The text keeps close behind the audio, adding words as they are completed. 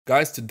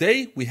Guys,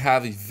 today we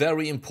have a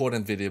very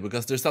important video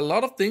because there's a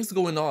lot of things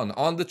going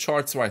on the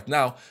charts right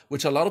now,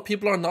 which a lot of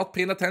people are not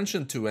paying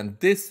attention to, and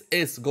this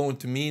is going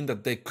to mean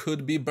that they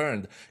could be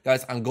burned.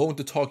 Guys, I'm going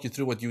to talk you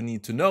through what you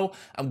need to know.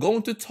 I'm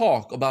going to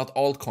talk about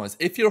altcoins.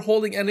 If you're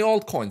holding any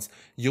altcoins,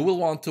 you will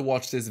want to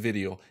watch this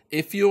video.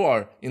 If you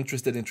are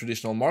interested in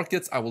traditional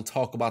markets, I will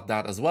talk about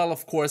that as well,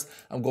 of course.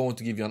 I'm going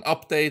to give you an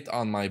update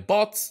on my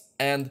bots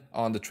and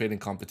on the trading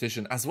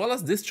competition, as well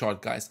as this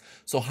chart, guys.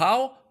 So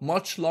how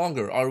much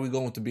longer are we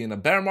going to be in a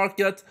bear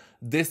market?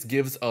 This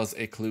gives us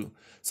a clue.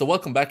 So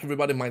welcome back,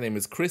 everybody. My name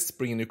is Chris,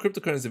 bringing you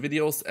cryptocurrency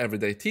videos every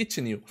day,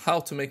 teaching you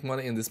how to make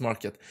money in this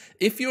market.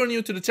 If you are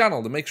new to the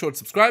channel, then make sure to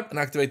subscribe and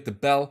activate the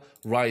bell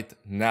right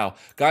now.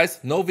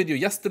 Guys, no video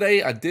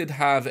yesterday. I do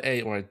have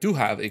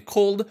a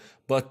cold,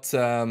 but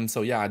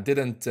so yeah, I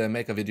didn't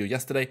make a video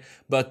yesterday,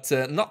 but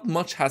not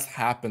much has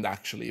happened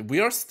actually. We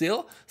are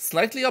still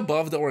slightly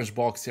above the orange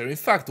box here. In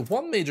fact,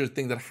 one major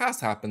thing that has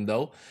happened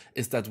though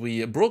is that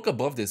we broke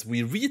above this.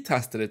 We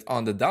retested it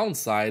on the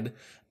downside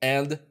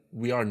and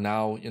we are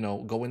now,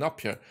 going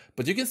up here.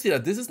 But you can see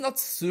that this is not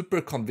super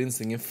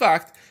convincing. In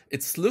fact,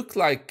 it's looked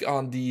like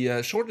on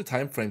the shorter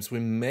time frames, we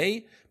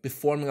may be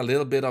forming a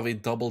little bit of a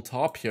double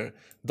top here.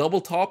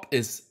 Double top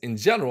is in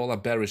general a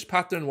bearish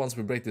pattern. Once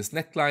we break this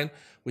neckline,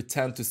 we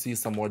tend to see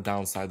some more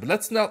downside. But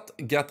let's not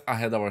get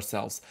ahead of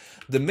ourselves.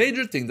 The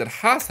major thing that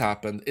has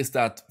happened is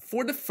that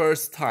for the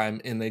first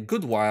time in a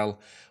good while,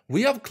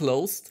 we have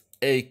closed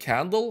a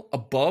candle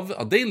above,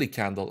 a daily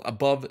candle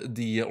above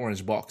the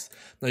orange box.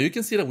 Now you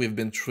can see that we've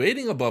been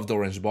trading above the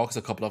orange box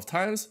a couple of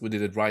times. We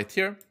did it right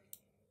here,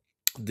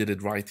 did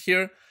it right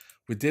here,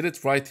 we did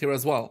it right here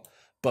as well.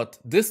 But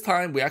this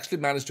time we actually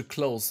managed to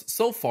close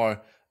so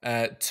far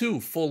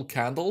 2 full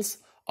candles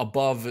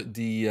above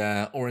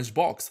the orange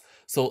box.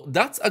 So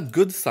that's a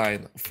good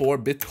sign for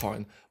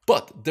Bitcoin.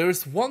 But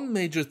there's one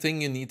major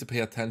thing you need to pay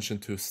attention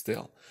to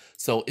still.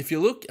 So if you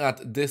look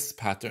at this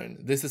pattern,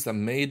 this is a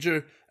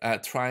major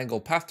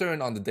triangle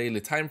pattern on the daily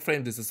time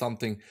frame. This is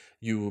something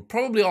you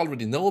probably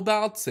already know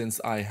about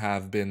since I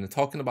have been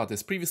talking about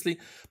this previously.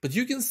 But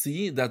you can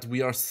see that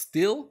we are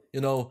still,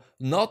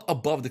 not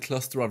above the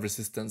cluster of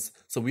resistance.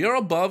 So we are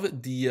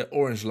above the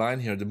orange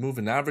line here, the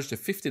moving average, the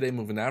 50-day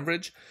moving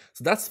average.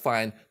 So that's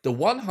fine. The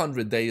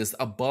 100-day is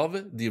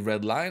above the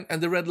red line, and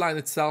the red line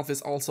itself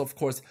is also, of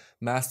course,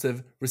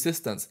 massive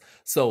resistance.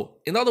 So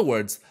in other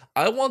words,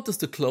 I want us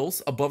to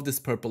close above this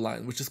purple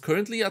line, which is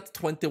currently at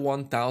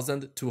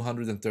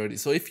 21,230.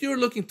 So if you're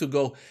looking to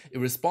go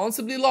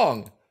irresponsibly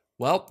long,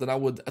 well, then I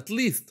would at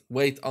least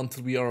wait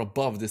until we are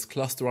above this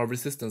cluster of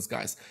resistance,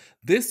 guys.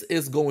 This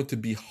is going to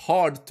be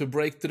hard to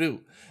break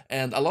through.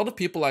 And a lot of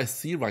people I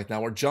see right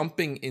now are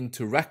jumping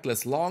into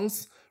reckless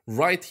longs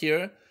right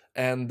here.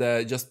 And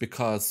just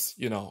because,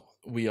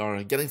 we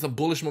are getting some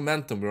bullish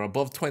momentum, we're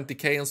above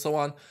 20K and so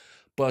on.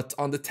 But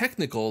on the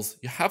technicals,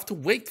 you have to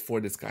wait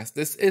for this, guys.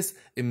 This is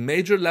a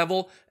major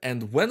level,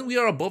 and when we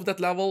are above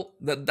that level,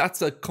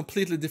 that's a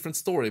completely different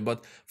story.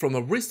 But from a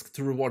risk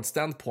to reward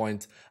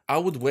standpoint, I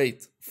would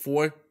wait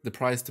for the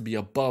price to be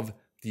above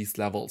these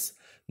levels.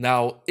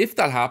 Now, if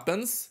that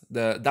happens,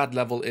 that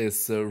level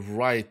is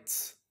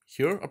right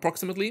here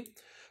approximately.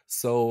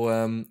 So,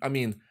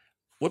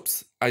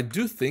 I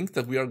do think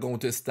that we are going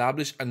to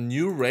establish a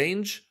new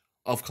range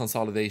of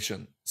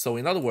consolidation. So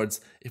in other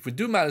words, if we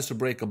do manage to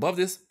break above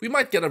this, we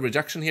might get a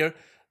rejection here.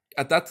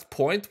 At that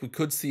point, we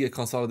could see a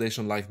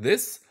consolidation like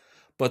this.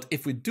 But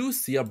if we do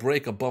see a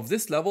break above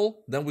this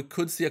level, then we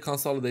could see a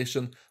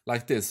consolidation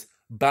like this,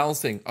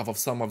 bouncing off of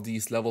some of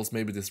these levels,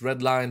 maybe this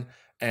red line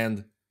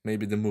and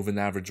maybe the moving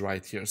average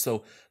right here.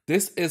 So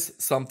this is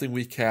something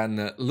we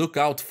can look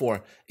out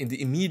for in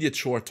the immediate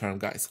short term,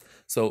 guys.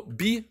 So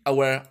be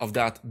aware of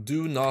that.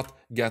 Do not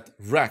get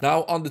wrecked.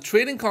 Now on the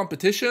trading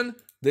competition,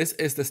 this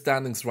is the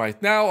standings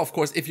right now. Of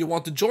course, if you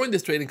want to join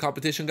this trading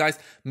competition, guys,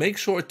 make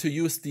sure to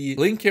use the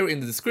link here in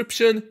the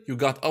description. You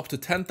got up to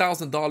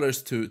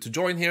 $10,000 to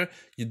join here.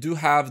 You do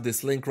have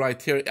this link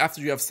right here. After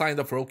you have signed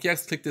up for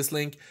OKX, click this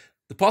link.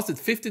 Deposit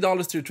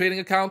 $50 to your trading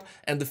account,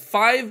 and the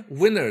 5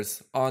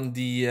 winners on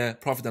the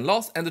profit and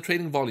loss and the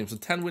trading volume, so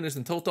 10 winners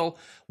in total,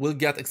 will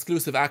get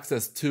exclusive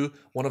access to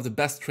one of the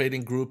best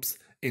trading groups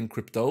in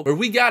crypto, where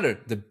we gather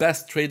the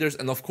best traders.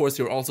 And of course,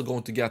 you're also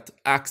going to get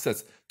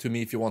access to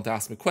me if you want to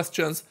ask me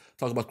questions,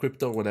 talk about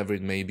crypto, whatever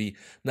it may be.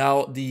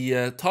 Now,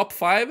 the top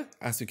 5,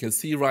 as you can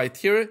see right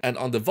here, and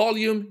on the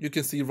volume, you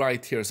can see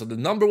right here. So the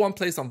number 1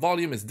 place on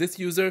volume is this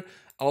user,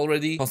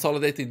 already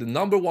consolidating the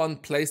number 1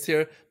 place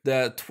here.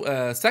 The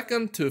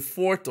 2nd to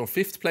 4th or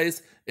 5th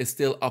place is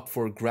still up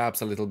for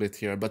grabs a little bit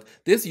here. But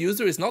this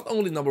user is not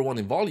only number 1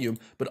 in volume,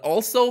 but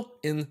also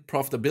in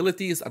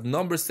profitability is at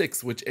number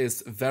 6, which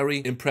is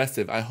very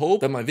impressive. I hope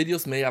that my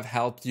videos may have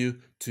helped you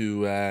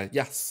to,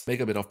 make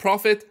a bit of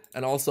profit,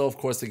 and also, of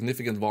course,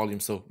 significant volume.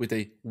 So with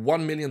a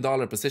 $1 million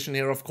position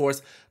here, of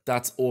course,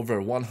 that's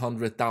over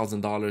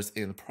 $100,000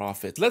 in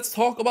profit. Let's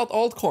talk about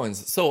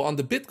altcoins. So on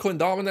the Bitcoin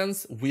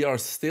dominance, we are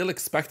still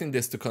expecting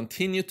this to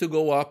continue to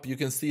go up. You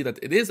can see that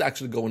it is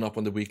actually going up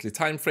on the weekly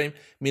time frame,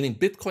 meaning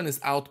Bitcoin is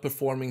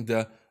outperforming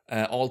the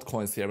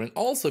altcoins here. And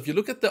also, if you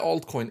look at the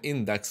altcoin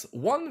index,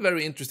 one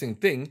very interesting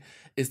thing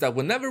is that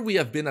whenever we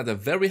have been at a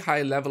very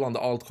high level on the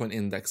altcoin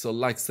index, so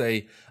like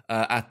say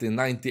at the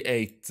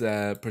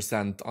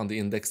 98% on the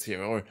index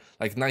here, or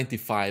like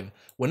 95,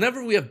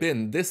 whenever we have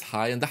been this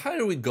high, and the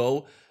higher we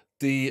go,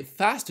 the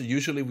faster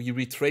usually we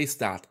retrace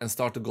that and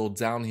start to go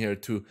down here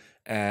to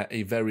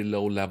a very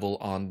low level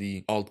on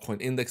the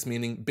altcoin index,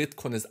 meaning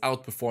Bitcoin is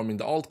outperforming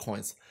the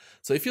altcoins.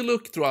 So if you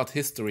look throughout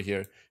history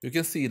here, you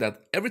can see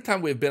that every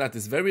time we've been at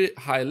this very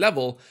high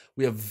level,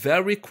 we have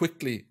very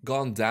quickly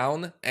gone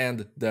down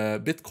and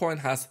the Bitcoin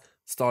has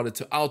started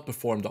to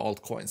outperform the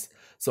altcoins.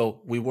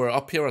 So we were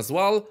up here as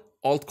well.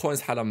 Altcoins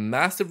had a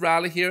massive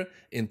rally here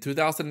in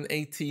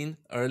 2018,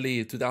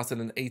 early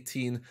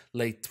 2018,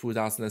 late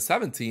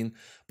 2017.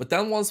 But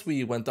then once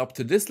we went up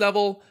to this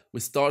level,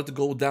 we started to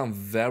go down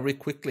very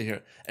quickly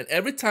here. And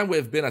every time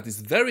we've been at these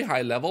very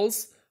high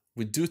levels,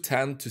 we do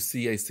tend to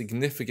see a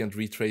significant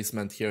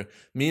retracement here,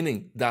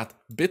 meaning that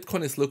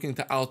Bitcoin is looking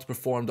to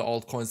outperform the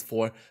altcoins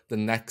for the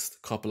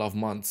next couple of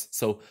months.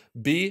 So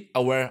be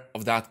aware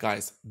of that,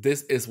 guys.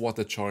 This is what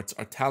the charts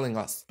are telling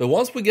us. But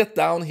once we get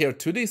down here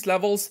to these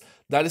levels,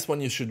 that is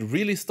when you should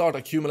really start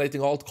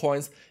accumulating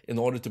altcoins in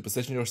order to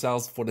position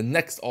yourselves for the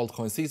next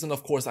altcoin season.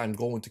 Of course, I'm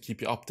going to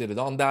keep you updated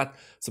on that,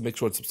 so make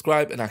sure to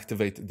subscribe and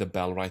activate the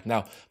bell right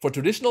now. For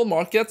traditional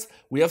markets,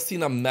 we have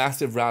seen a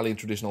massive rally in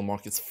traditional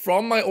markets.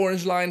 From my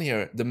orange line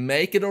here, the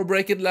make it or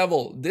break it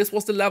level, this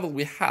was the level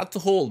we had to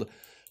hold.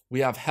 We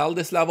have held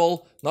this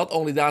level. Not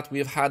only that, we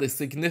have had a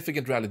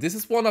significant rally. This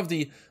is one of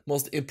the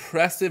most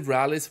impressive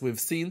rallies we've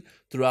seen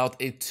throughout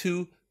a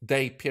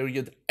 2-day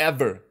period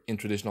ever in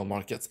traditional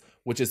markets,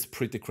 which is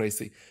pretty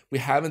crazy. We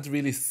haven't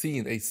really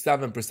seen a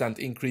 7%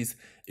 increase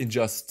in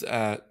just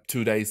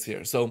 2 days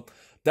here. So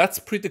that's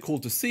pretty cool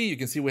to see. You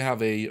can see we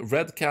have a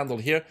red candle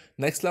here.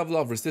 Next level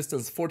of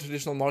resistance for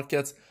traditional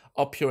markets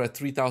up here at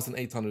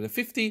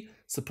 3,850,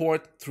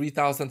 support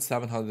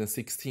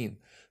 3,716.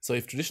 So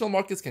if traditional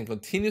markets can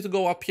continue to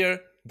go up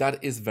here,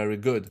 that is very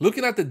good.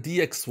 Looking at the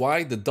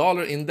DXY, the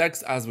dollar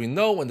index, as we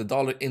know, when the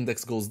dollar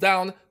index goes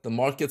down, the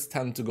markets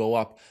tend to go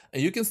up.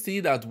 And you can see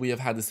that we have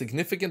had a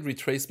significant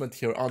retracement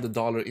here on the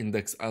dollar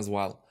index as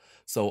well.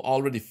 So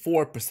already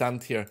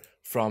 4% here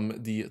from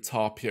the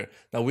top here.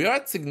 Now we are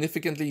at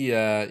significantly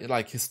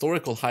like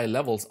historical high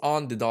levels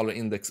on the dollar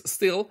index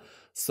still.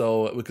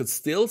 So we could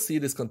still see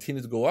this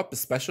continue to go up,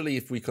 especially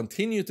if we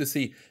continue to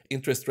see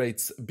interest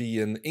rates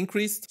being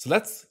increased. So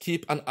let's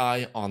keep an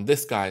eye on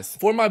this, guys.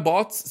 For my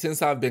bots,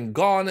 since I've been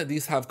gone,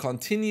 these have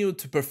continued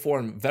to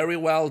perform very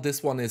well.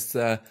 This one is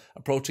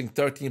approaching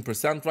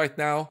 13% right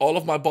now. All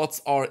of my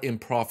bots are in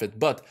profit.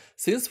 But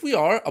since we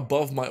are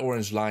above my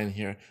orange line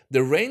here,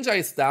 the range I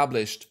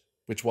established,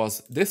 which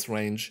was this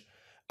range,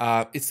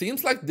 it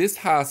seems like this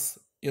has,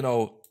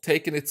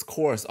 taken its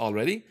course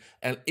already.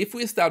 And if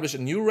we establish a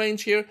new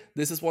range here,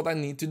 this is what I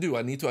need to do.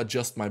 I need to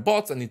adjust my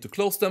bots. I need to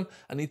close them.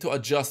 I need to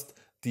adjust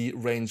the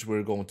range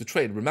we're going to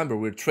trade. Remember,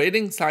 we're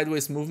trading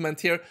sideways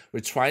movement here. We're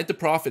trying to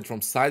profit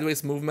from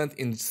sideways movement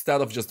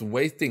instead of just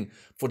waiting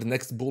for the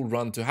next bull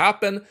run to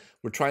happen.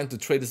 We're trying to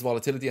trade this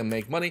volatility and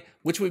make money,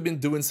 which we've been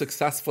doing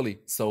successfully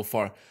so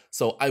far.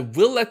 So I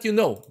will let you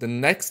know the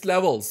next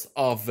levels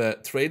of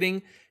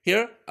trading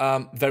here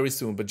very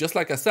soon. But just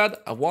like I said,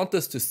 I want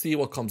us to see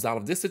what comes out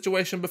of this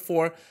situation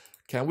before.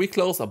 Can we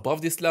close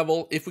above this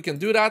level? If we can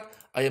do that,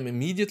 I am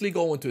immediately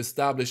going to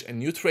establish a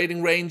new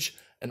trading range,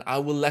 and I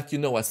will let you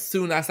know as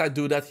soon as I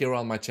do that here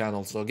on my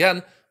channel. So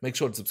again, make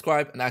sure to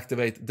subscribe and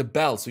activate the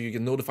bell so you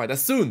get notified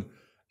as soon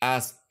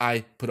as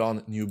I put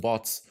on new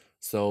bots.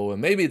 So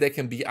maybe they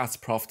can be as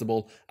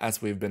profitable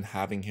as we've been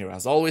having here.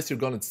 As always, you're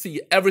going to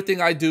see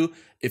everything I do.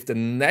 If the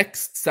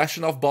next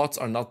session of bots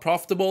are not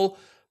profitable,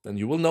 then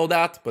you will know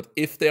that. But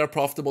if they are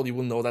profitable, you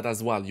will know that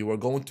as well. You are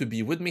going to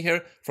be with me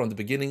here from the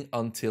beginning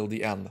until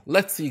the end.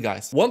 Let's see,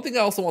 guys. One thing I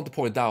also want to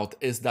point out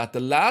is that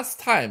the last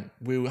time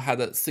we had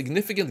a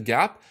significant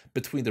gap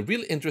between the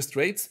real interest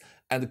rates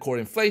and the core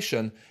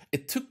inflation,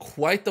 it took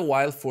quite a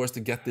while for us to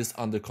get this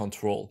under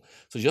control.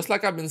 So just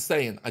like I've been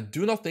saying, I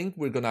do not think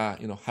we're gonna,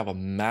 have a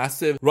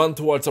massive run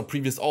towards our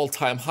previous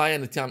all-time high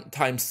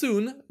anytime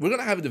soon. We're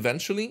gonna have it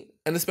eventually,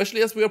 and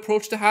especially as we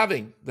approach the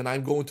halving, then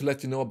I'm going to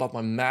let you know about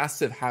my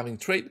massive halving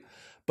trade.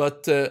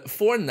 But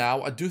for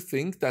now, I do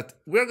think that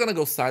we're gonna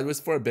go sideways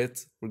for a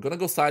bit. We're gonna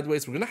go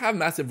sideways. We're gonna have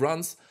massive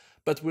runs,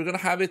 but we're going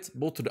to have it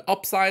both to the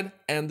upside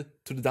and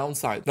to the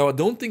downside. Now, I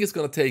don't think it's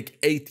going to take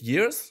 8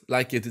 years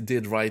like it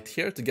did right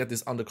here to get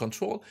this under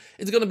control.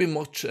 It's going to be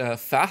much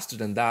faster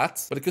than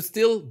that, but it could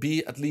still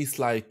be at least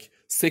like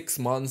 6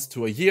 months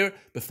to a year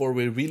before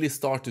we really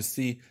start to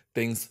see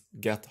things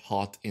get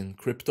hot in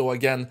crypto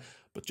again.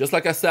 But just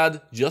like I said,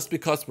 just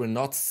because we're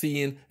not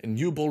seeing a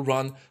new bull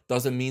run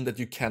doesn't mean that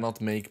you cannot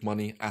make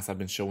money, as I've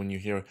been showing you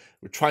here.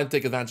 We're trying to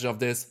take advantage of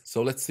this,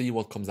 so let's see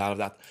what comes out of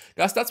that.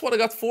 Guys, that's what I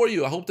got for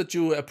you. I hope that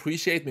you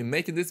appreciate me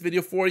making this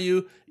video for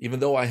you,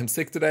 even though I am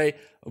sick today.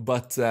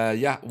 But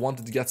yeah,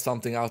 wanted to get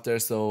something out there.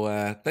 So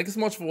thank you so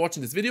much for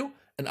watching this video,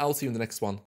 and I'll see you in the next one.